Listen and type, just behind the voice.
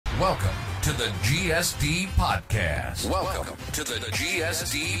Welcome to the GSD Podcast. Welcome to the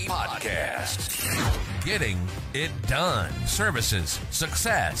GSD Podcast. Getting it done. Services,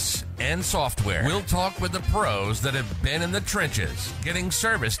 success, and software. We'll talk with the pros that have been in the trenches, getting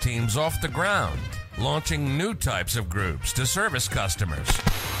service teams off the ground, launching new types of groups to service customers,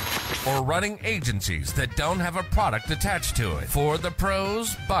 or running agencies that don't have a product attached to it. For the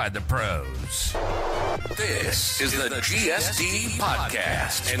pros, by the pros. This is the GSD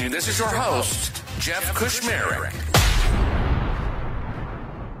Podcast, and this is your host, Jeff Kushmerek.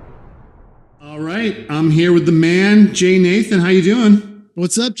 All right, I'm here with the man, Jay Nathan. How you doing?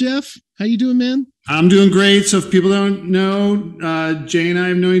 What's up, Jeff? How you doing, man? I'm doing great. So if people don't know, Jay and I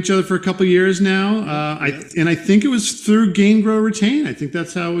have known each other for a couple of years now. I think it was through Gain, Grow, Retain. I think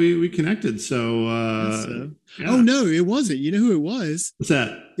that's how we connected. So, yeah. Oh no, it wasn't. You know who it was? What's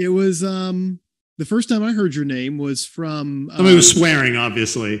that? It was the first time I heard your name was from somebody was swearing,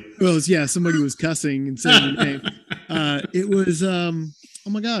 obviously. Well, yeah, somebody was cussing and saying your name. It was oh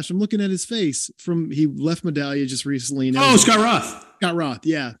my gosh, I'm looking at his face he left Medallia just recently. Oh, Scott Roth. Scott Roth,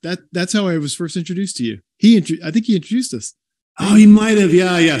 yeah, that's how I was first introduced to you. I think he introduced us. Oh, he might have.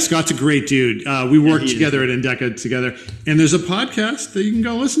 Yeah. Scott's a great dude. We worked together at Endeca together, and there's a podcast that you can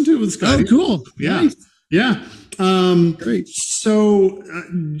go listen to with Scott. Oh, cool. Yeah, nice. Yeah. Great. So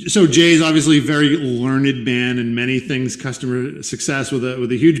Jay's obviously a very learned man in many things, customer success with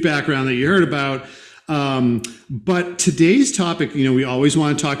a huge background that you heard about. But today's topic, we always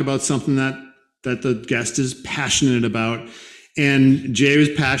want to talk about something that the guest is passionate about. And Jay was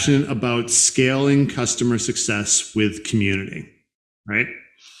passionate about scaling customer success with community, right?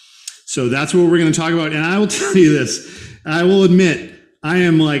 So that's what we're going to talk about. And I will tell you this, I will admit, I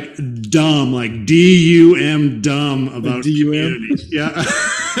am like dumb, like D-U-M dumb about community. Yeah.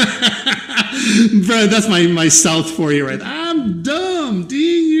 Brad, that's my South for you, right? I'm dumb,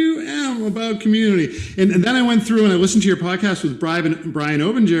 D-U-M about community. And then I went through and I listened to your podcast with Brian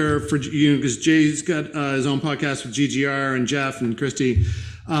Obinger because Jay's got his own podcast with GGR and Jeff and Christy.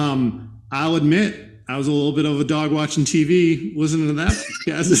 I'll admit, I was a little bit of a dog watching TV, listening to that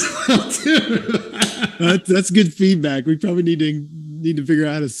podcast as well too. That's good feedback. We probably need to figure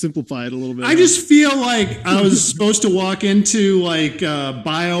out how to simplify it a little bit. I just feel like I was supposed to walk into like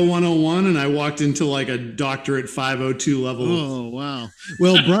Bio 101 and I walked into like a doctorate 502 level. Oh, wow.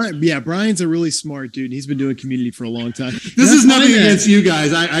 Well, Brian's a really smart dude. And he's been doing community for a long time. This is nothing against you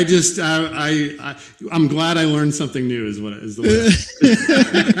guys. I'm glad I learned something new is the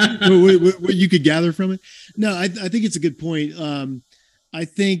what you could gather from it. No, I think it's a good point. I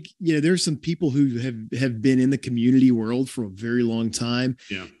think, there's some people who have been in the community world for a very long time.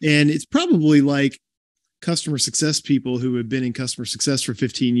 Yeah. And it's probably like customer success people who have been in customer success for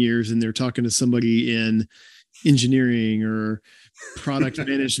 15 years and they're talking to somebody in engineering or product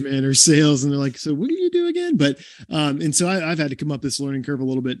management or sales. And they're like, so what do you do again? But, and so I've had to come up this learning curve a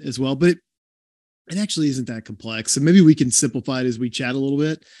little bit as well, but it actually isn't that complex. So maybe we can simplify it as we chat a little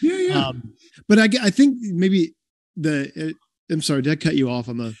bit. Yeah. But I think maybe I'm sorry, did I cut you off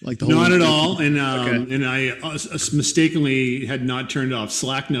on the whole? Not at all. And okay. And I mistakenly had not turned off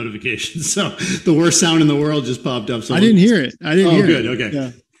Slack notifications. So the worst sound in the world just popped up. So I didn't hear it. Oh, good. Okay.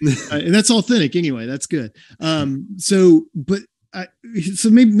 Yeah. And that's authentic anyway. That's good. So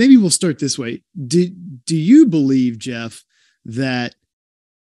maybe we'll start this way. Do you believe, Jeff, that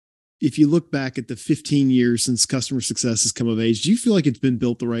if you look back at the 15 years since customer success has come of age, do you feel like it's been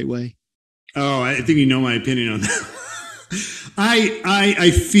built the right way? Oh, I think you know my opinion on that.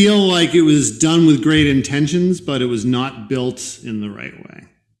 I feel like it was done with great intentions, but it was not built in the right way.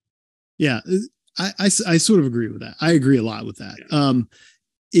 Yeah, I sort of agree with that. I agree a lot with that. Yeah.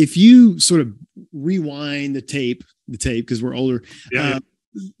 If you sort of rewind the tape, because we're older,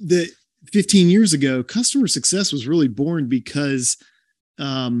 the 15 years ago, customer success was really born because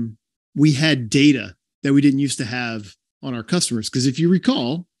we had data that we didn't used to have on our customers. Because if you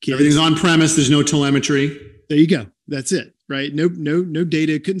recall, everything's on premise. There's no telemetry. There you go. That's it, right? No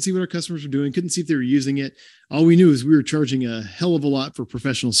data. Couldn't see what our customers were doing. Couldn't see if they were using it. All we knew is we were charging a hell of a lot for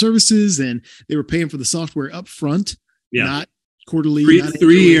professional services, and they were paying for the software up front, not quarterly.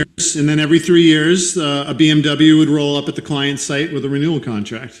 Three years, and then every 3 years, a BMW would roll up at the client site with a renewal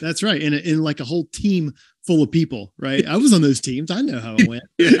contract. That's right, and in like a whole team full of people, right? I was on those teams. I know how it went.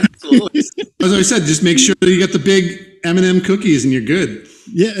 Yeah, absolutely. As I said, just make sure that you get the big M&M cookies, and you're good.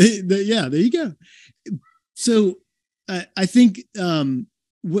 Yeah, there you go. So I think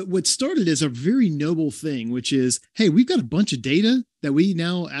what started as a very noble thing, which is, hey, we've got a bunch of data that we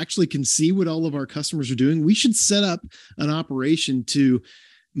now actually can see what all of our customers are doing. We should set up an operation to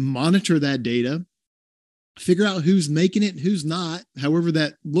monitor that data, figure out who's making it and who's not, however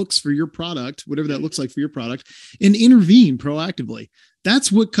that looks for your product, whatever that looks like for your product, and intervene proactively.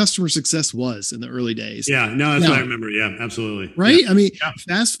 That's what customer success was in the early days. Yeah, no, that's what I remember. Yeah, absolutely. Right. Yeah. I mean,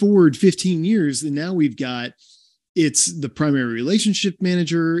 fast forward 15 years and now it's the primary relationship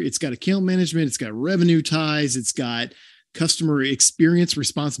manager. It's got account management. It's got revenue ties. It's got customer experience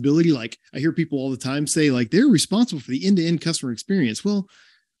responsibility. Like I hear people all the time say like they're responsible for the end-to-end customer experience. Well,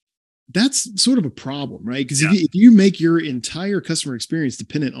 that's sort of a problem, right? Because if you make your entire customer experience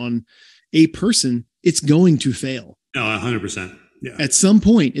dependent on a person, it's going to fail. No, 100%. Yeah. At some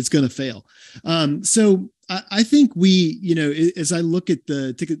point, it's going to fail. So I think as I look at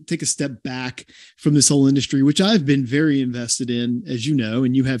take a step back from this whole industry, which I've been very invested in, as you know,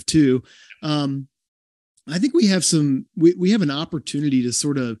 and you have too. I think we have we have an opportunity to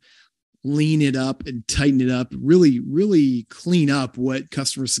sort of lean it up and tighten it up, really, really clean up what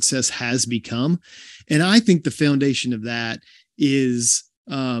customer success has become. And I think the foundation of that is,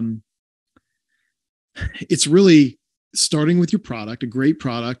 it's really starting with your product, a great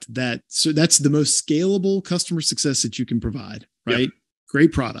product that's the most scalable customer success that you can provide, right? Yep.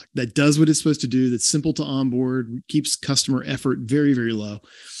 Great product that does what it's supposed to do, that's simple to onboard, keeps customer effort very, very low.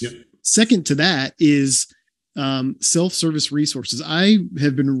 Yep. Second to that is self-service resources. I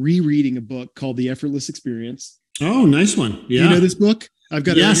have been rereading a book called The Effortless Experience. Oh, nice one. Yeah. You know this book? I've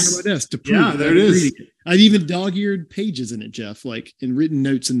got it right here on my desk to prove. Yeah, there it is. I've even dog-eared pages in it, Jeff, and written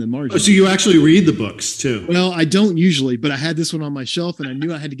notes in the margin. Oh, so you actually read the books too? Well, I don't usually, but I had this one on my shelf and I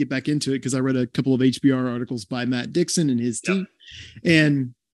knew I had to get back into it because I read a couple of HBR articles by Matt Dixon and his team.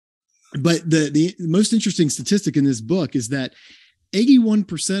 But the most interesting statistic in this book is that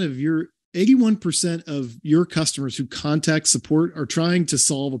 81% of your customers who contact support are trying to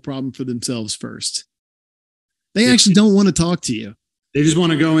solve a problem for themselves first. They actually don't want to talk to you. They just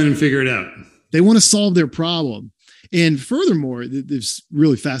want to go in and figure it out. They want to solve their problem. And furthermore, there's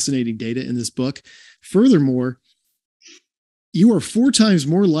really fascinating data in this book. Furthermore, you are 4 times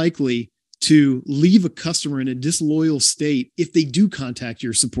more likely to leave a customer in a disloyal state if they do contact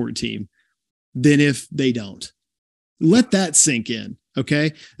your support team than if they don't. Let that sink in.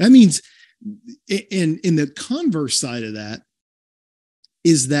 Okay. That means, and in the converse side of that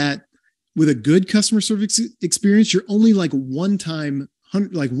is that with a good customer service experience, you're only like one time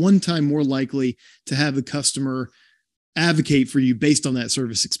more likely to have the customer advocate for you based on that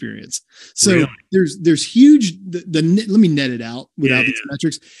service experience. So there's huge, let me net it out without these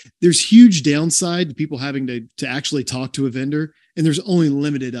metrics. There's huge downside to people having to actually talk to a vendor, and there's only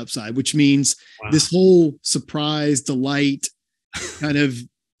limited upside, which means this whole surprise, delight, kind of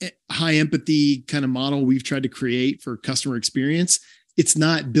high empathy kind of model we've tried to create for customer experience. It's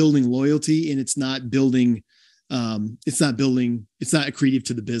not building loyalty, and it's not accretive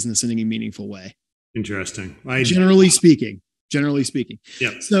to the business in any meaningful way. Interesting. Generally speaking.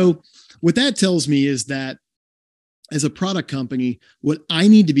 Yeah. So what that tells me is that as a product company, what I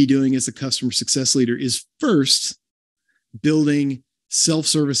need to be doing as a customer success leader is first building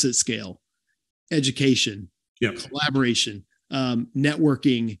self-service at scale, education, collaboration,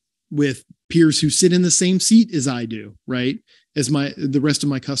 networking with peers who sit in the same seat as I do, right? As the rest of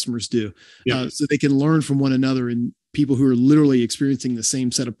my customers do, so they can learn from one another and people who are literally experiencing the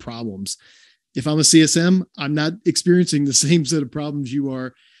same set of problems. If I'm a CSM, I'm not experiencing the same set of problems you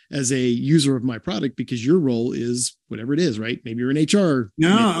are as a user of my product, because your role is whatever it is, right? Maybe you're an HR.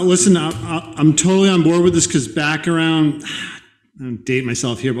 No, listen, I'm totally on board with this, because back around, I'll date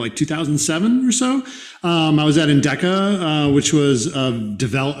myself here, but like 2007 or so, I was at Endeca, which was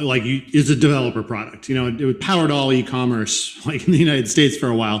is a developer product. You know, it powered all e-commerce like in the United States for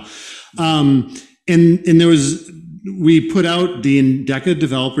a while, and we put out the Endeca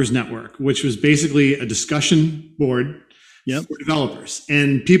Developers Network, which was basically a discussion board for developers.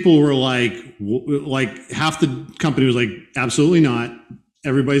 And people were like half the company was like, absolutely not.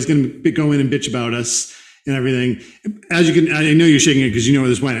 Everybody's going to go in and bitch about us and everything. I know you're shaking it because you know where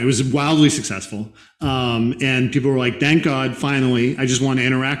this went. It was wildly successful. And people were like, thank God, finally, I just want to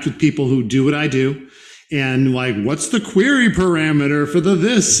interact with people who do what I do. And like, what's the query parameter for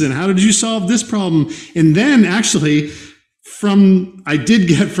this? And how did you solve this problem? And then actually I did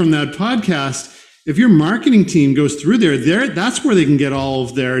get from that podcast, if your marketing team goes through that's where they can get all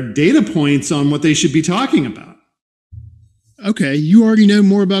of their data points on what they should be talking about. Okay. You already know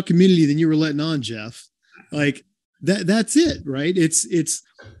more about community than you were letting on, Jeff. Like that's it, right? It's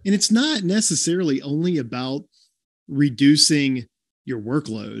not necessarily only about reducing your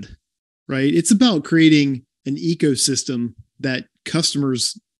workload, right? It's about creating an ecosystem that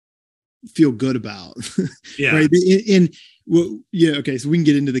customers feel good about. Yeah. Right. Okay. So we can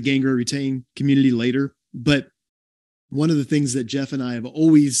get into the gain, grow, retain community later. But one of the things that Jeff and I have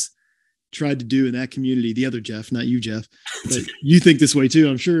always tried to do in that community, the other Jeff, not you, Jeff, but you think this way too,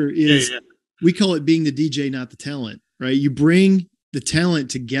 I'm sure, is we call it being the DJ, not the talent, right? You bring the talent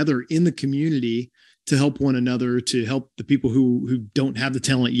together in the community to help one another, to help the people who don't have the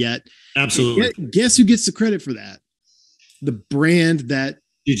talent yet. Absolutely. Guess who gets the credit for that? The brand that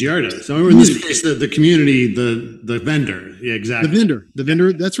DGR does. So in this case, the community, the vendor. Yeah, exactly. The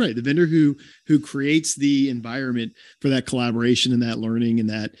vendor. That's right. The vendor who creates the environment for that collaboration and that learning and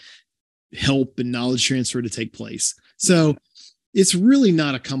that help and knowledge transfer to take place. So it's really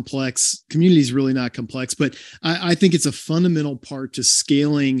not a complex community. Is really not complex, but I think it's a fundamental part to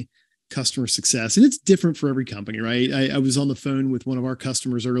scaling customer success. And it's different for every company, right? I was on the phone with one of our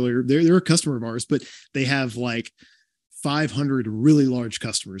customers earlier. They're a customer of ours, but they have like 500 really large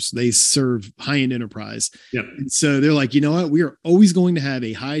customers. They serve high-end enterprise. Yep. And so they're like, you know what? We are always going to have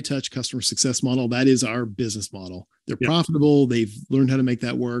a high-touch customer success model. That is our business model. They're profitable. They've learned how to make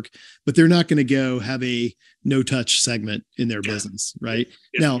that work, but they're not going to go have a no-touch segment in their business, right?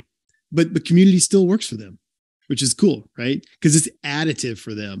 Now, but community still works for them, which is cool, right? Because it's additive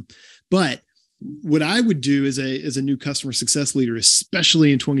for them. But what I would do as a new customer success leader,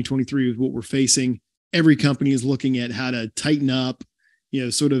 especially in 2023 with what we're facing, every company is looking at how to tighten up,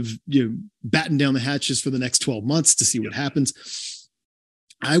 sort of, batten down the hatches for the next 12 months to see what happens.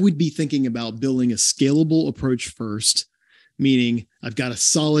 I would be thinking about building a scalable approach first, meaning I've got a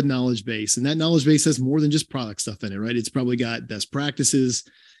solid knowledge base, and that knowledge base has more than just product stuff in it, right? It's probably got best practices,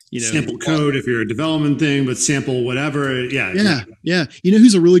 sample code if you're a development thing, but sample whatever. Yeah. You know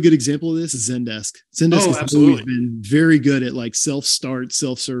who's a really good example of this is Zendesk. Zendesk has absolutely always been very good at like self-start,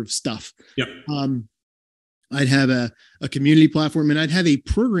 self-serve stuff. Yep. I'd have a community platform, and I'd have a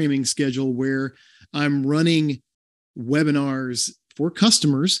programming schedule where I'm running webinars for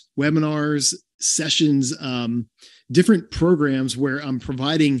customers, sessions, different programs where I'm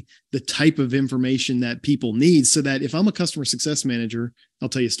providing the type of information that people need, so that if I'm a customer success manager, I'll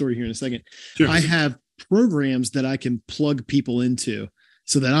tell you a story here in a second. Sure. I have programs that I can plug people into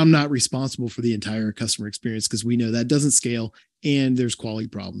so that I'm not responsible for the entire customer experience, because we know that doesn't scale and there's quality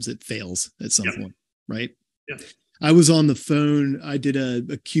problems. It fails at some point, right? Yeah. I was on the phone. I did a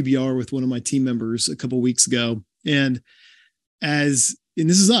QBR with one of my team members a couple of weeks ago. And this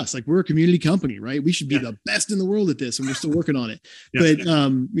is us, like we're a community company, right? We should be the best in the world at this, and we're still working on it. But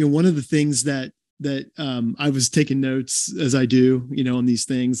one of the things that I was taking notes, as I do, on these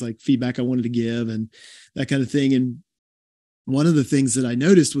things like feedback I wanted to give and that kind of thing. And one of the things that I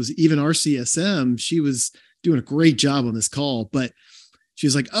noticed was even our CSM, she was doing a great job on this call, but she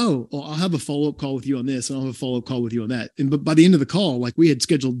was like, oh, well, I'll have a follow-up call with you on this, and I'll have a follow-up call with you on that. But by the end of the call, like we had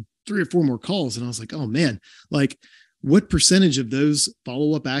scheduled 3 or 4 more calls, and I was like, oh man, like what percentage of those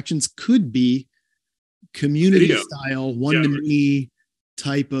follow-up actions could be community style, one-to-many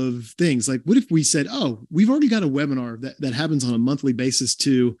type of things? Like, what if we said, oh, we've already got a webinar that happens on a monthly basis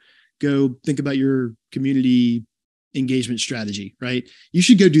to go think about your community engagement strategy, right? You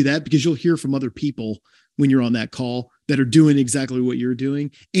should go do that, because you'll hear from other people when you're on that call that are doing exactly what you're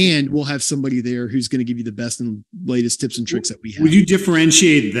doing. And we'll have somebody there who's going to give you the best and latest tips and tricks that we have. Would you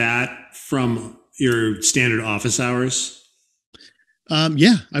differentiate that from your standard office hours?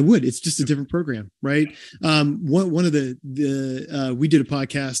 Yeah, I would. It's just a different program, right? One of we did a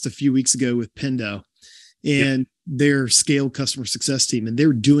podcast a few weeks ago with Pendo and their scale customer success team, and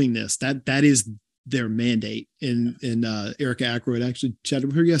they're doing this. That is their mandate. And Erica Ackroyd, actually chatted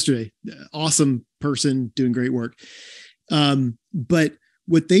with her yesterday. Awesome person doing great work. But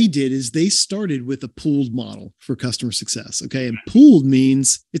what they did is they started with a pooled model for customer success. Okay. And pooled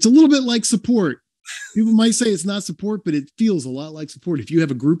means it's a little bit like support. People might say it's not support, but it feels a lot like support. If you have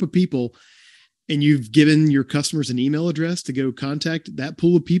a group of people and you've given your customers an email address to go contact that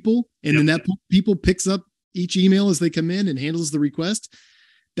pool of people, and then that pool of people picks up each email as they come in and handles the request,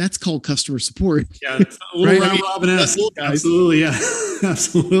 that's called customer support. Yeah, it's a little round robin-esque. Absolutely, yeah.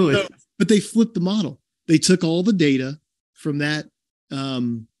 Absolutely. So, but they flipped the model. They took all the data from that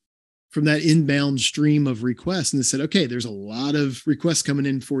inbound stream of requests, and they said, okay, there's a lot of requests coming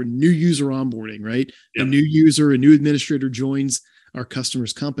in for new user onboarding, right? Yep. A new administrator joins our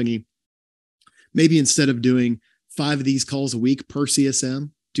customer's company. Maybe instead of doing 5 of these calls a week per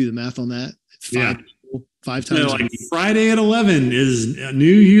CSM, do the math on that. 5 times. Like Friday at 11 is a new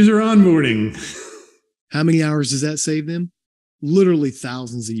user onboarding. How many hours does that save them? Literally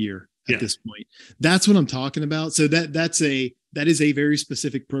thousands a year at this point. That's what I'm talking about. So that is a very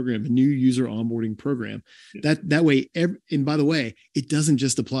specific program, a new user onboarding program. That way, and by the way, it doesn't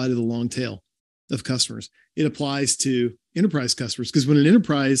just apply to the long tail of customers. It applies to enterprise customers, because when an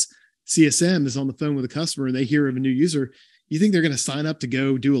enterprise CSM is on the phone with a customer and they hear of a new user, you think they're going to sign up to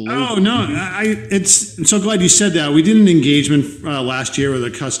go do a load? Oh no, I'm so glad you said that. We did an engagement last year with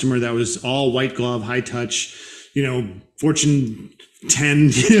a customer that was all white glove, high touch, Fortune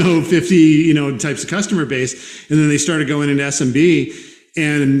 10, 50, types of customer base. And then they started going into SMB.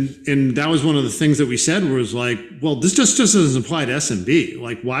 And that was one of the things that we said was like, well, this just doesn't apply to SMB.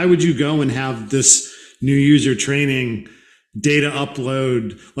 Like, why would you go and have this new user training data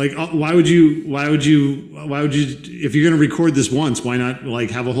upload? Like, why would you, if you're going to record this once, why not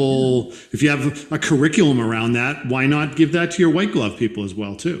like have a whole, if you have a curriculum around that, why not give that to your white glove people as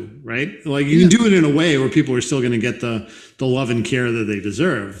well too, right? Like you can do it in a way where people are still going to get the love and care that they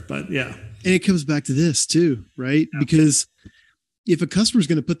deserve, but yeah. And it comes back to this too, right? Yeah. Because if a customer is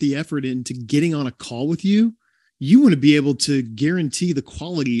going to put the effort into getting on a call with you, you want to be able to guarantee the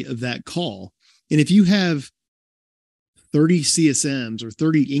quality of that call. And if you have 30 CSMs or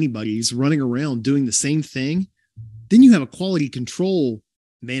 30 anybody's running around doing the same thing, then you have a quality control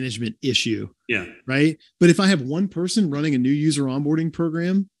management issue. Yeah. Right. But if I have one person running a new user onboarding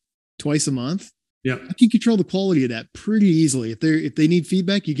program twice a month, yeah, I can control the quality of that pretty easily. If they need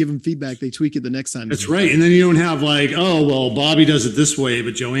feedback, you give them feedback. They tweak it the next time. That's right. And then you don't have like, oh, well, Bobby does it this way,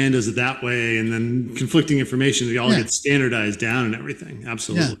 but Joanne does it that way. And then conflicting information, they all get standardized down and everything.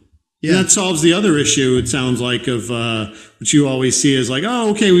 Absolutely. Yeah. And that solves the other issue, it sounds like, of what you always see is like,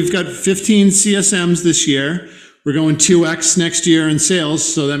 oh, okay, we've got 15 CSMs this year. We're going 2X next year in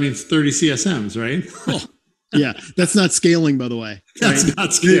sales. So that means 30 CSMs, right? Oh. Yeah, that's not scaling, by the way. That's right?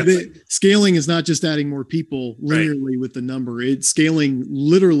 not scaling. Scaling is not just adding more people linearly with the number. Scaling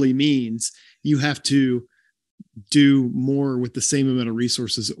literally means you have to do more with the same amount of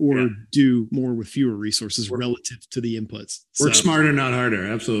resources or do more with fewer resources relative to the inputs. Work smarter, not harder.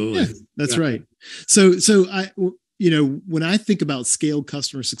 Absolutely. Yeah, that's right. So I, when I think about scaled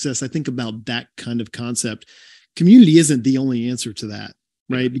customer success, I think about that kind of concept. Community isn't the only answer to that.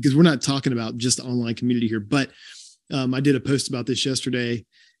 Right. Because we're not talking about just online community here, but I did a post about this yesterday.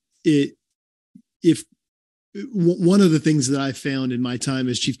 If one of the things that I found in my time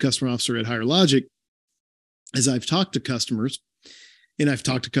as chief customer officer at Higher Logic, as I've talked to customers and I've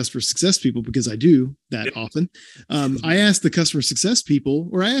talked to customer success people because I do that often. I ask the customer success people,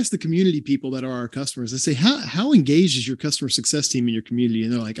 or I ask the community people that are our customers, I say, how engaged is your customer success team in your community?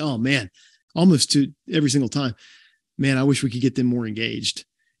 And they're like, oh man, almost to every single time. Man, I wish we could get them more engaged.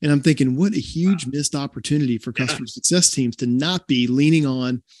 And I'm thinking, what a huge missed opportunity for customer success teams to not be leaning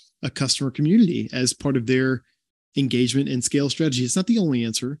on a customer community as part of their engagement and scale strategy. It's not the only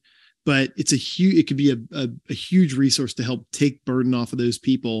answer, but it could be a huge resource to help take burden off of those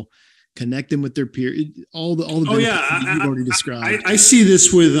people, connect them with their peer, all the benefits that you've already described. I see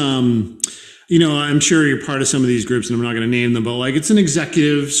this with, I'm sure you're part of some of these groups and I'm not going to name them, but like it's an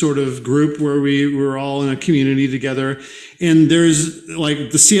executive sort of group where we're all in a community together. And there's like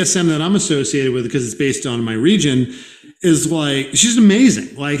the CSM that I'm associated with because it's based on my region is like, she's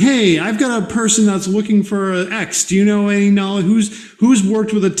amazing. Like, hey, I've got a person that's looking for an X. Do you know any knowledge? Who's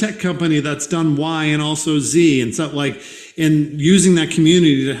worked with a tech company that's done Y and also Z and stuff like, and using that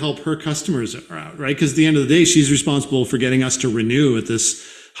community to help her customers out, right? Because at the end of the day, she's responsible for getting us to renew at this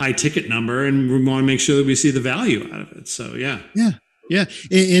high ticket number, and we want to make sure that we see the value out of it. So yeah.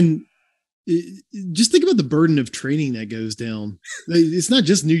 And just think about the burden of training that goes down. It's not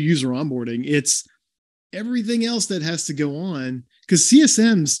just new user onboarding. It's everything else that has to go on, because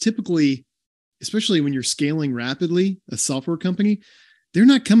CSMs typically, especially when you're scaling rapidly, a software company, they're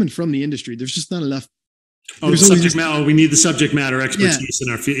not coming from the industry. There's just not enough. Oh, subject matter. We need the subject matter expertise in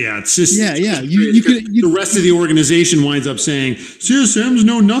our field. Yeah, it's just the rest of the organization winds up saying CSMs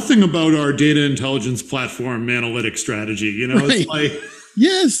know nothing about our data intelligence platform analytics strategy. It's like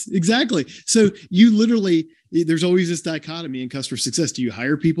yes, exactly. So you literally, there's always this dichotomy in customer success. Do you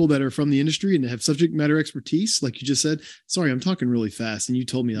hire people that are from the industry and have subject matter expertise, like you just said? Sorry, I'm talking really fast, and you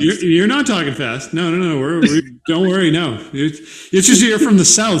told me you're not talking fast. No. Don't worry. No, it's just you're from the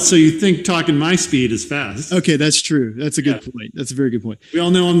South, so you think talking my speed is fast. Okay, that's true. That's a good point. That's a very good point. We all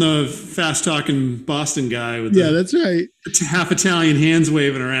know I'm the fast talking Boston guy with that's right. Half Italian hands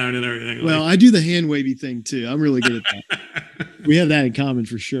waving around and everything. Well, I do the hand wavy thing too. I'm really good at that. We have that in common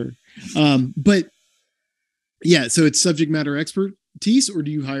for sure. But yeah, so it's subject matter expertise, or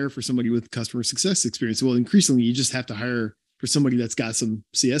do you hire for somebody with customer success experience? Well, increasingly, you just have to hire for somebody that's got some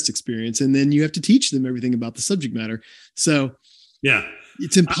CS experience, and then you have to teach them everything about the subject matter. So yeah,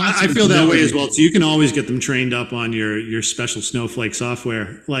 it's impossible. I feel that way as well. So you can always get them trained up on your special Snowflake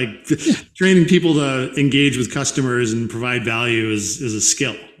software. Like training people to engage with customers and provide value is a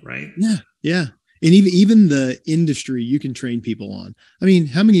skill, right? Yeah. And even the industry you can train people on. I mean,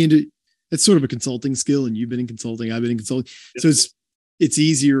 how many it's sort of a consulting skill, and you've been in consulting, I've been in consulting. Yep. So it's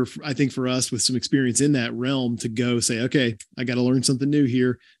easier, I think, for us with some experience in that realm to go say, okay, I got to learn something new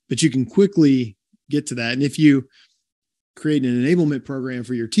here, but you can quickly get to that. And if you create an enablement program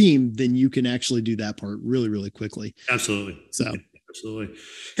for your team, then you can actually do that part really, really quickly. Absolutely. So. Absolutely.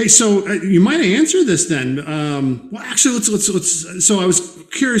 Hey, so you might answer this then. Well, actually, let's. So I was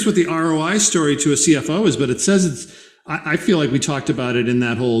curious what the ROI story to a CFO is, but it says it's. I feel like we talked about it in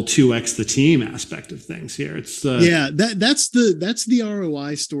that whole 2x the team aspect of things here. It's that's the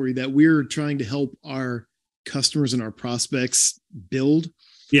ROI story that we're trying to help our customers and our prospects build.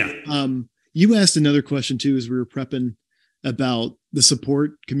 Yeah. You asked another question too as we were prepping about the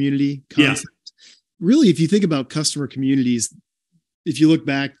support community concept. Yeah. Really, if you think about customer communities, if you look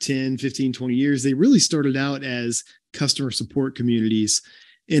back 10, 15, 20 years, they really started out as customer support communities.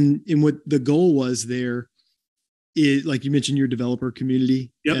 And what the goal was there is, like you mentioned, your developer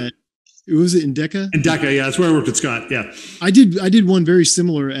community. Yep. Was it Endeca? Endeca, yeah. That's where I worked with Scott. Yeah. I did one very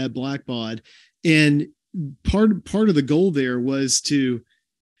similar at Blackbaud. And part of the goal there was to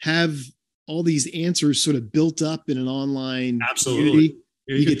have all these answers sort of built up in an online community.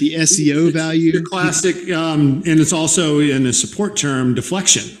 You get the SEO value. The classic, and it's also in a support term,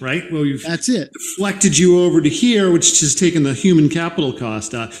 deflection, right? Well, that's it. Deflected you over to here, which has taken the human capital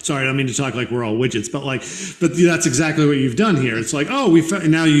cost. Sorry, I don't mean to talk like we're all widgets, but that's exactly what you've done here. It's like, oh,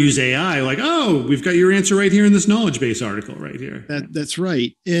 now you use AI. Like, oh, we've got your answer right here in this knowledge base article right here. That's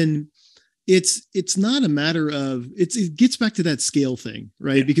right, and it's not a matter of it gets back to that scale thing,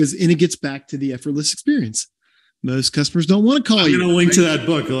 right? Yeah. Because it gets back to the effortless experience. Most customers don't want to call you. I'm going to link to that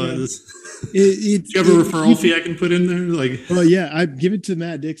book. Do you have a referral fee I can put in there? Well, yeah, I give it to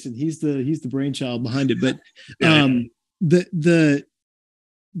Matt Dixon. He's the brainchild behind it. But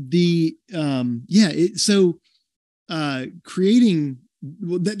creating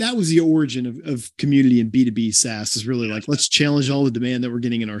that was the origin of community and B2B SaaS is really like, let's challenge all the demand that we're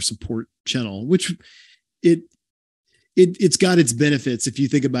getting in our support channel, which it's got its benefits if you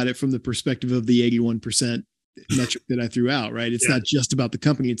think about it from the perspective of the 81% metric that I threw out, right? It's not just about the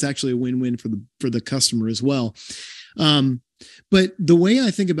company. It's actually a win-win for the customer as well. But the way I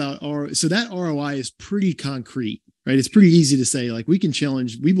think about so that ROI is pretty concrete, right? It's pretty easy to say, like, we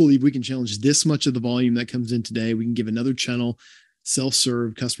believe we can challenge this much of the volume that comes in today. We can give another channel,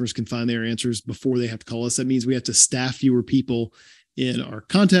 self-serve, customers can find their answers before they have to call us. That means we have to staff fewer people in our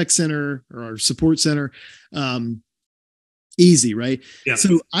contact center or our support center. Easy, right? Yeah.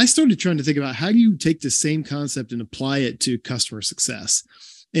 So I started trying to think about how do you take the same concept and apply it to customer success?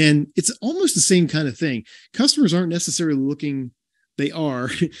 And it's almost the same kind of thing. Customers aren't necessarily looking, they're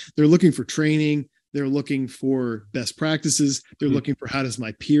looking for training. They're looking for best practices. They're looking for, how does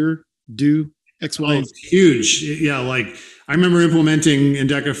my peer do X, Y, and Z? Huge. Yeah. Like I remember implementing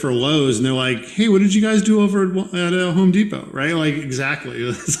Endeca for Lowe's and they're like, hey, what did you guys do over at Home Depot? Right? Like, exactly.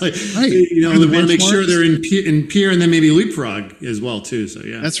 It's like, right. They want to make sure they're in peer and then maybe leapfrog as well too. So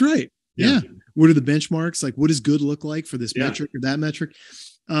yeah. That's right. Yeah. What are the benchmarks? Like, what does good look like for this metric or that metric?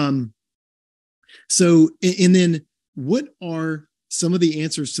 So, and then what are some of the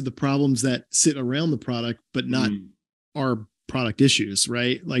answers to the problems that sit around the product, but not our product issues,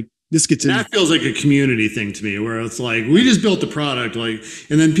 right? Like, this gets in. That feels like a community thing to me, where it's like, we just built the product, like,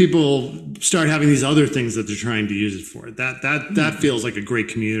 and then people start having these other things that they're trying to use it for. That feels like a great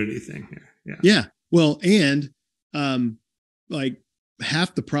community thing here. Yeah. Yeah. Well, and like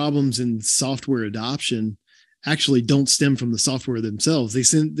half the problems in software adoption actually don't stem from the software themselves. They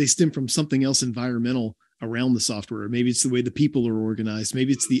stem from something else environmental around the software. Maybe it's the way the people are organized.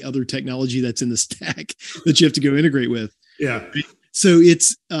 Maybe it's the other technology that's in the stack that you have to go integrate with. Yeah. So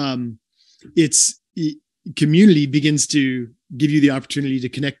it's community begins to give you the opportunity to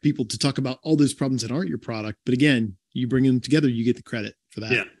connect people to talk about all those problems that aren't your product. But again, you bring them together, you get the credit for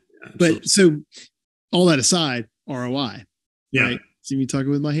that. Yeah. But so all that aside, ROI. Yeah. Right? See me talking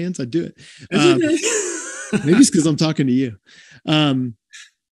with my hands? I'd do it. Maybe it's because I'm talking to you.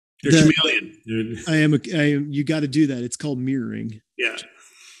 You're a chameleon. I am. You got to do that. It's called mirroring. Yeah.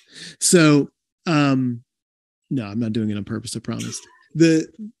 So, no, I'm not doing it on purpose. I promise. The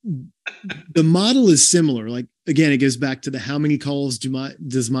model is similar. Like, again, it goes back to the how many calls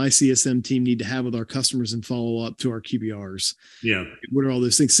does my CSM team need to have with our customers and follow up to our QBRs? Yeah. What are all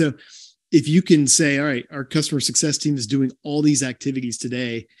those things? So if you can say, all right, our customer success team is doing all these activities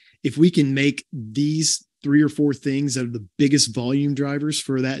today. If we can make these 3 or 4 things that are the biggest volume drivers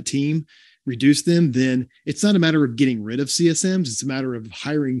for that team, reduce them, then it's not a matter of getting rid of CSMs. It's a matter of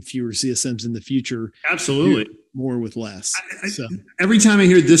hiring fewer CSMs in the future. Absolutely. More with less. Every time I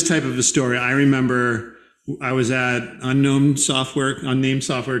hear this type of a story, I remember I was at unnamed software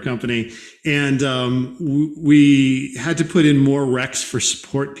company, and we had to put in more recs for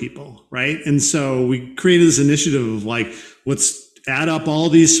support people, right? And so we created this initiative of like, let's add up all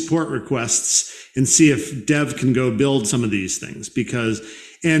these support requests and see if dev can go build some of these things, because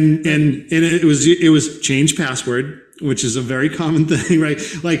and it was change password, which is a very common thing, right?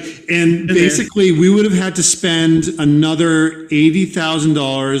 Like, and basically we would have had to spend another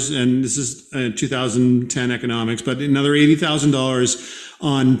 $80,000, and this is 2010 economics, but another $80,000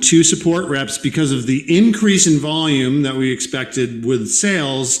 on 2 support reps because of the increase in volume that we expected with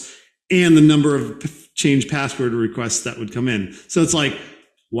sales and the number of change password requests that would come in. So it's like,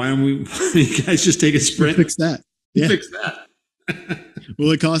 why don't you guys just take a sprint? Fix that. Yeah. Fix that.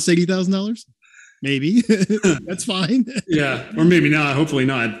 Will it cost $80,000? Maybe. That's fine. Yeah, or maybe not. Hopefully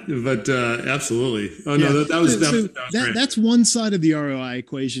not. But absolutely. Oh no, that was great. That's one side of the ROI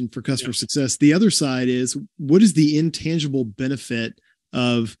equation for customer success. The other side is, what is the intangible benefit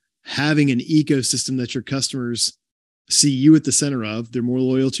of having an ecosystem that your customers see you at the center of? They're more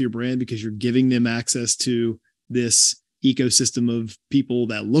loyal to your brand because you're giving them access to this ecosystem of people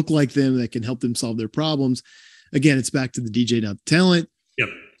that look like them, that can help them solve their problems. Again, it's back to the DJ, not the talent. Yep.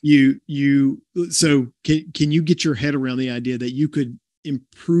 So can you get your head around the idea that you could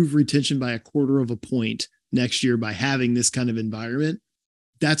improve retention by 1/4 of a point next year by having this kind of environment?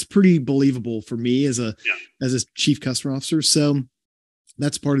 That's pretty believable for me as a chief customer officer. So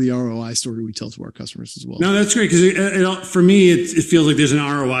that's part of the ROI story we tell to our customers as well. No, that's great, because for me, it feels like there's an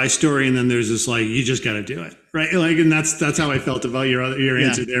ROI story, and then there's this like, you just got to do it, right? Like, and that's how I felt about your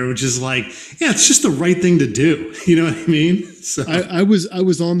answer there, which is like, yeah, it's just the right thing to do. You know what I mean? So I was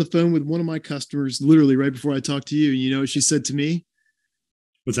on the phone with one of my customers literally right before I talked to you. You know what she said to me?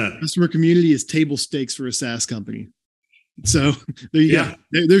 What's that? Customer community is table stakes for a SaaS company. So there you go.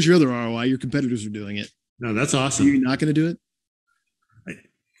 There's your other ROI. Your competitors are doing it. No, that's awesome. You're not going to do it?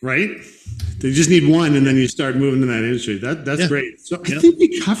 Right? They just need one, and then you start moving to that industry. That's great. So I think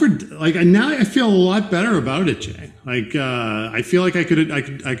we covered, like, now I feel a lot better about it, Jay. Like, I feel like I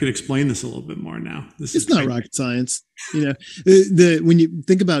could explain this a little bit more now. It's not rocket science. You know, when you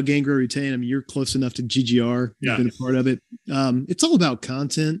think about Gain, Grow, Retain, I mean, you're close enough to GGR. You've been a part of it. It's all about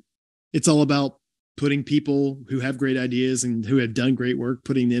content. It's all about putting people who have great ideas and who have done great work,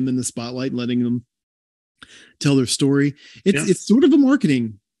 putting them in the spotlight and letting them tell their story. It's sort of a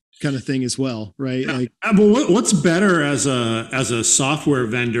marketing kind of thing as well, right? Yeah. Like, but what's better as a software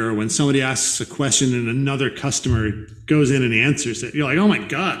vendor when somebody asks a question and another customer goes in and answers it? You're like, oh my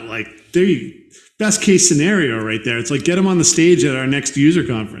God, like, best case scenario right there. It's like, get them on the stage at our next user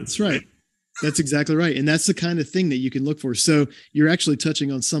conference. That's right. That's exactly right. And that's the kind of thing that you can look for. So you're actually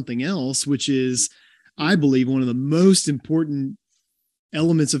touching on something else, which is, I believe, one of the most important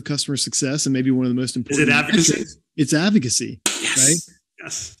elements of customer success, and maybe one of the most important. Is it advocacy? It's advocacy, yes. Right?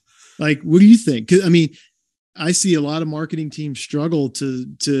 Yes. Like, what do you think? 'Cause, I mean, I see a lot of marketing teams struggle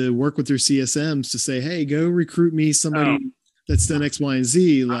to work with their CSMs to say, hey, go recruit me somebody that's done X, Y, and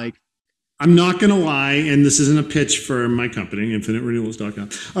Z. Like, I'm not going to lie, and this isn't a pitch for my company, infiniterenewals.com.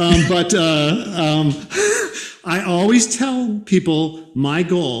 But I always tell people my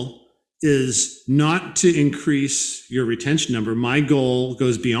goal is not to increase your retention number. My goal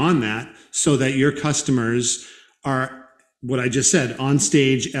goes beyond that, so that your customers are, what I just said, on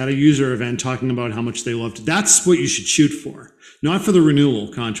stage at a user event talking about how much they loved it. That's what you should shoot for. Not for the renewal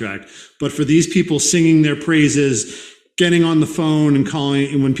contract, but for these people singing their praises, getting on the phone and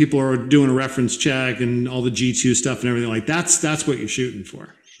calling when people are doing a reference check and all the G2 stuff and everything. Like, that's what you're shooting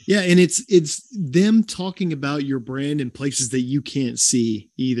for. Yeah, and it's them talking about your brand in places that you can't see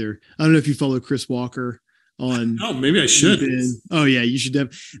either. I don't know if you follow Chris Walker on. Oh, maybe I should. Oh yeah, you should.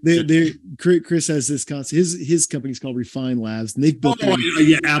 Chris has this concept. His company's called Refine Labs, and they've built. Oh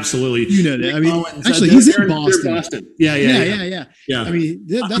yeah, absolutely. You know that. I mean, actually, he's in Boston. Yeah. I mean,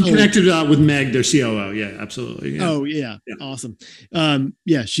 I'm connected with Meg, their COO. Yeah, absolutely. Yeah. Oh yeah, awesome.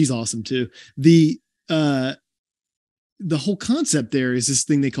 Yeah, she's awesome too. The whole concept there is this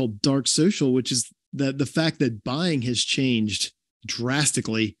thing they call dark social, which is the fact that buying has changed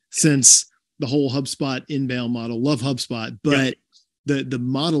drastically since the whole HubSpot inbound model. Love HubSpot, but the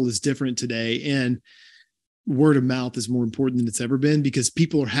model is different today, and word of mouth is more important than it's ever been, because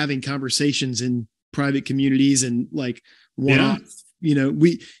people are having conversations in private communities and like one-off. You know,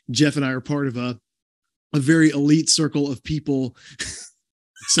 Jeff and I are part of a very elite circle of people.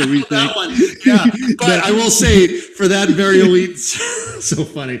 So we think that one. Yeah, but I will say, for that very elite, so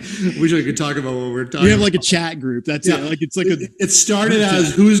funny. Wish I could talk about what we're talking. We have like a chat group. That's it. Like, it's like it started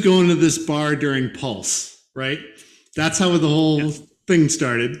as who's going to this bar during Pulse, right? That's how the whole thing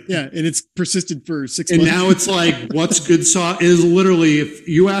started. Yeah, and it's persisted for 6 And months. now it's like, what's good sauce is literally, if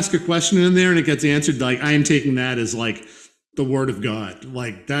you ask a question in there and it gets answered, like I am taking that as like the word of God.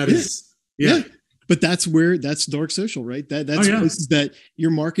 Like that is, yeah. But that's dark social, right? That's places that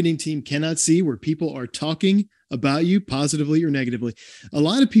your marketing team cannot see, where people are talking about you positively or negatively. A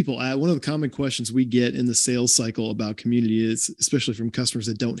lot of people, one of the common questions we get in the sales cycle about community is, especially from customers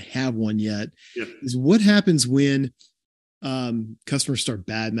that don't have one yet, is what happens when customers start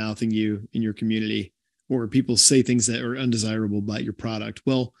bad mouthing you in your community, or people say things that are undesirable about your product.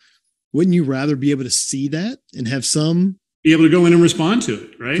 Well, wouldn't you rather be able to see that and have some be able to go in and respond to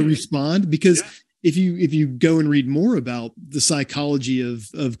it, right? To respond, because if you go and read more about the psychology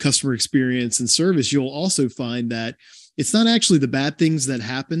of customer experience and service, you'll also find that it's not actually the bad things that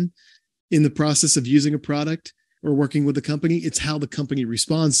happen in the process of using a product or working with a company. It's how the company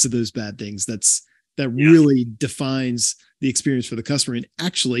responds to those bad things that really defines the experience for the customer. And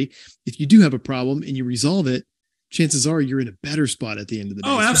actually, if you do have a problem and you resolve it, chances are you're in a better spot at the end of the day.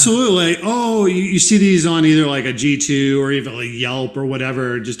 Oh, absolutely. Oh, you see these on either like a G2 or even like Yelp or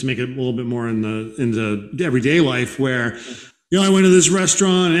whatever, just to make it a little bit more in the everyday life, where, I went to this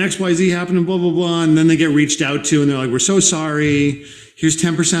restaurant and XYZ happened and blah, blah, blah. And then they get reached out to and they're like, we're so sorry. Here's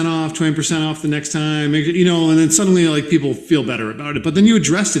 10% off, 20% off the next time, and then suddenly like people feel better about it. But then you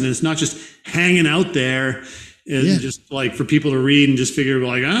addressed it and it's not just hanging out there. And just like for people to read and just figure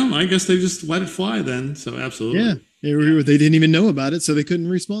like, oh, I guess they just let it fly then. So absolutely. Yeah. They didn't even know about it, so they couldn't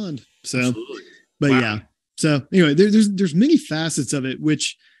respond. So, absolutely. But So anyway, there's many facets of it,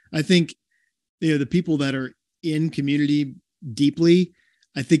 which I think, the people that are in community deeply,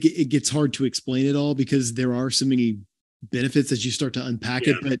 I think it gets hard to explain it all, because there are so many benefits as you start to unpack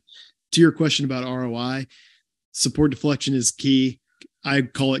it. But to your question about ROI, support deflection is key. I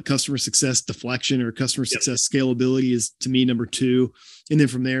call it customer success deflection, or customer success scalability is, to me, number 2. And then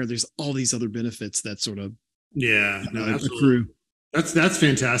from there, there's all these other benefits that sort of accrue. That's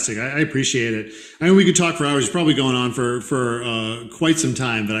fantastic. I appreciate it. I know we could talk for hours. It's probably going on for quite some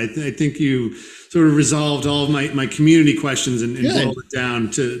time, but I think you sort of resolved all of my community questions and boiled it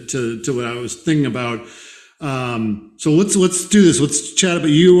down to what I was thinking about. So let's do this. Let's chat about,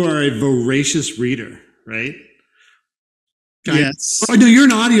 you are a voracious reader, right? Yes. Oh no, you're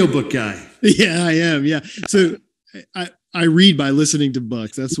an audiobook guy. Yeah, I am. Yeah. So I read by listening to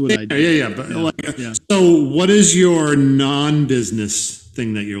books. That's what I do. Yeah. So what is your non-business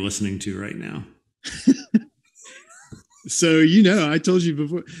thing that you're listening to right now? So, I told you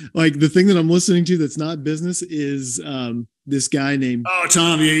before, like the thing that I'm listening to that's not business is this guy named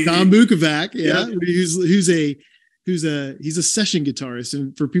Tom Bukovac. Yeah. He's a session guitarist.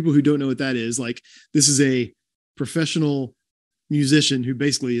 And for people who don't know what that is, like, this is a professional musician who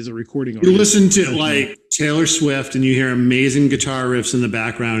basically is a recording artist. You listen to like Taylor Swift and you hear amazing guitar riffs in the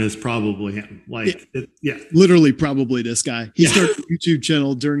background, it's probably him. Literally probably this guy. He started a YouTube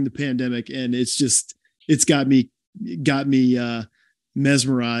channel during the pandemic, and it's got me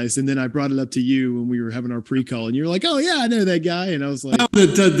mesmerized. And then I brought it up to you when we were having our pre-call, and you were like, oh yeah, I know that guy. And I was like,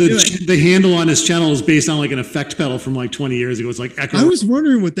 the handle on his channel is based on like an effect pedal from like 20 years ago. It's like echo. I was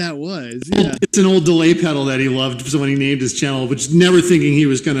wondering what that was. Yeah. It's an old delay pedal that he loved. So when he named his channel, which never thinking he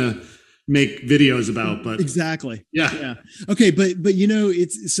was going to make videos about, but exactly. Yeah. Okay. But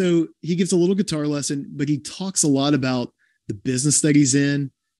it's, so he gives a little guitar lesson, but he talks a lot about the business that he's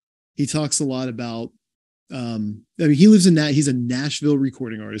in. He talks a lot about, he lives in that. He's a Nashville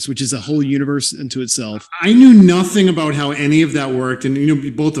recording artist, which is a whole universe unto itself. I knew nothing about how any of that worked. And,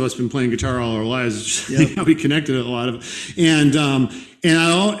 both of us have been playing guitar all our lives, how we connected a lot of, and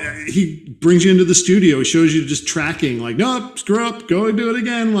he brings you into the studio. He shows you just tracking, like, no, screw up, go and do it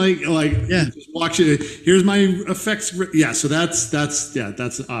again. Just watch it. Here's my effects. Yeah. So that's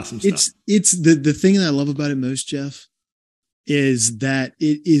awesome stuff. It's the thing that I love about it most, Jeff, is that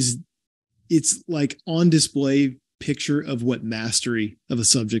it's like on display picture of what mastery of a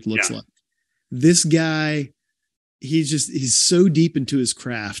subject looks like. This guy, he's so deep into his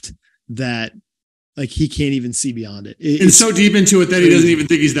craft that like he can't even see beyond it. It's so deep into it that he doesn't even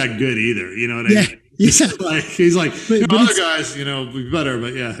think he's that good either. You know what I mean? Yeah. He's like, but other guys, be better,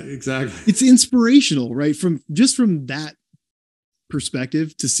 but yeah, exactly. It's inspirational, right? From that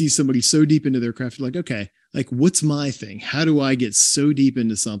perspective, to see somebody so deep into their craft, you're like, okay, like what's my thing? How do I get so deep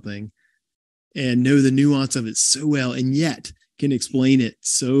into something and know the nuance of it so well, and yet can explain it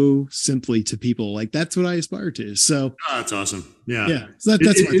so simply to people? Like, that's what I aspire to. So that's awesome. Yeah. So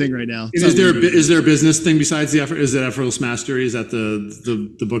that's my thing right now. Is there a business thing besides the effort? Is it Effortless Mastery? Is that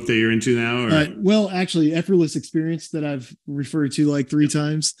the book that you're into now? Or? Well, actually, Effortless Experience that I've referred to like 3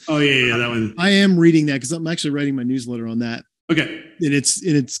 times. Oh yeah, that one. I am reading that because I'm actually writing my newsletter on that. Okay. And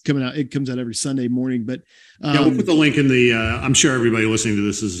it's coming out. It comes out every Sunday morning. But we'll put the link in the. I'm sure everybody listening to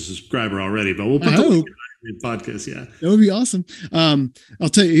this is a subscriber already, but we'll put the link in the podcast. Yeah, that would be awesome. I'll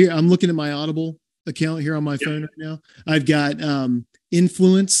tell you here. I'm looking at my Audible account here on my phone right now. I've got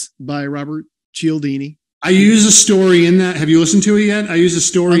Influence by Robert Cialdini. I use a story in that. Have you listened to it yet? I use a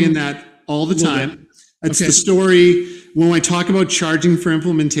story in that all the time. It's the story when I talk about charging for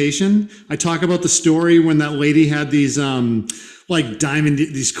implementation. I talk about the story when that lady had these like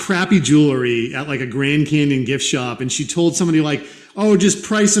these crappy jewelry at like a Grand Canyon gift shop, and she told somebody like, "Oh, just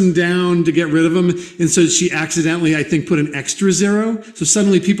price them down to get rid of them." And so she accidentally, I think, put an extra zero. So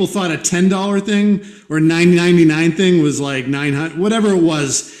suddenly people thought a $10 thing or $9.99 thing was like $900, whatever it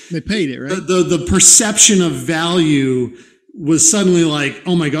was. They paid it, right? The perception of value was suddenly like,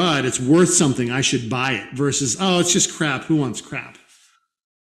 oh my God, it's worth something. I should buy it versus, oh, it's just crap. Who wants crap?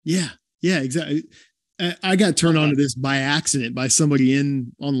 Yeah, exactly. I got turned on to this by accident by somebody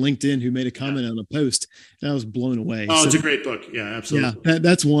on LinkedIn who made a comment on a post, and I was blown away. Oh, it's a great book. Yeah, absolutely. Yeah,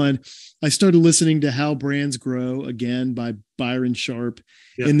 that's one. I started listening to How Brands Grow again by Byron Sharp.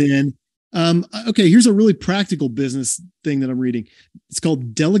 Yeah. And then, okay, here's a really practical business thing that I'm reading. It's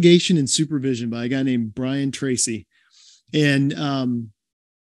called Delegation and Supervision by a guy named Brian Tracy. And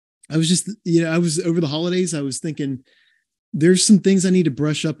I was just, I was over the holidays, I was thinking, there's some things I need to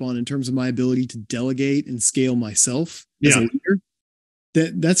brush up on in terms of my ability to delegate and scale myself as a leader.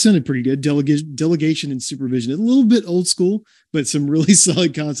 That sounded pretty good. Delegation and supervision. A little bit old school, but some really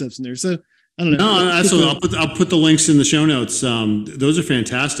solid concepts in there. So I don't know. No, absolutely. I'll put the links in the show notes. Those are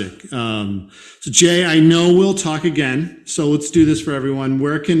fantastic. So Jay, I know we'll talk again. So let's do this for everyone.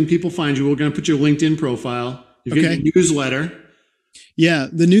 Where can people find you? We're going to put your LinkedIn profile. You've got your newsletter. Yeah.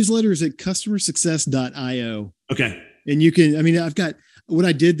 The newsletter is at customersuccess.io. Okay. And you can, I've got what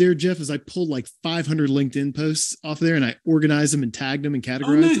I did there, Jeff, is I pulled like 500 LinkedIn posts off there and I organized them and tagged them and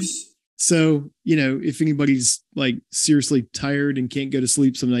categorized them. So, if anybody's like seriously tired and can't go to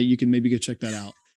sleep some night, you can maybe go check that out.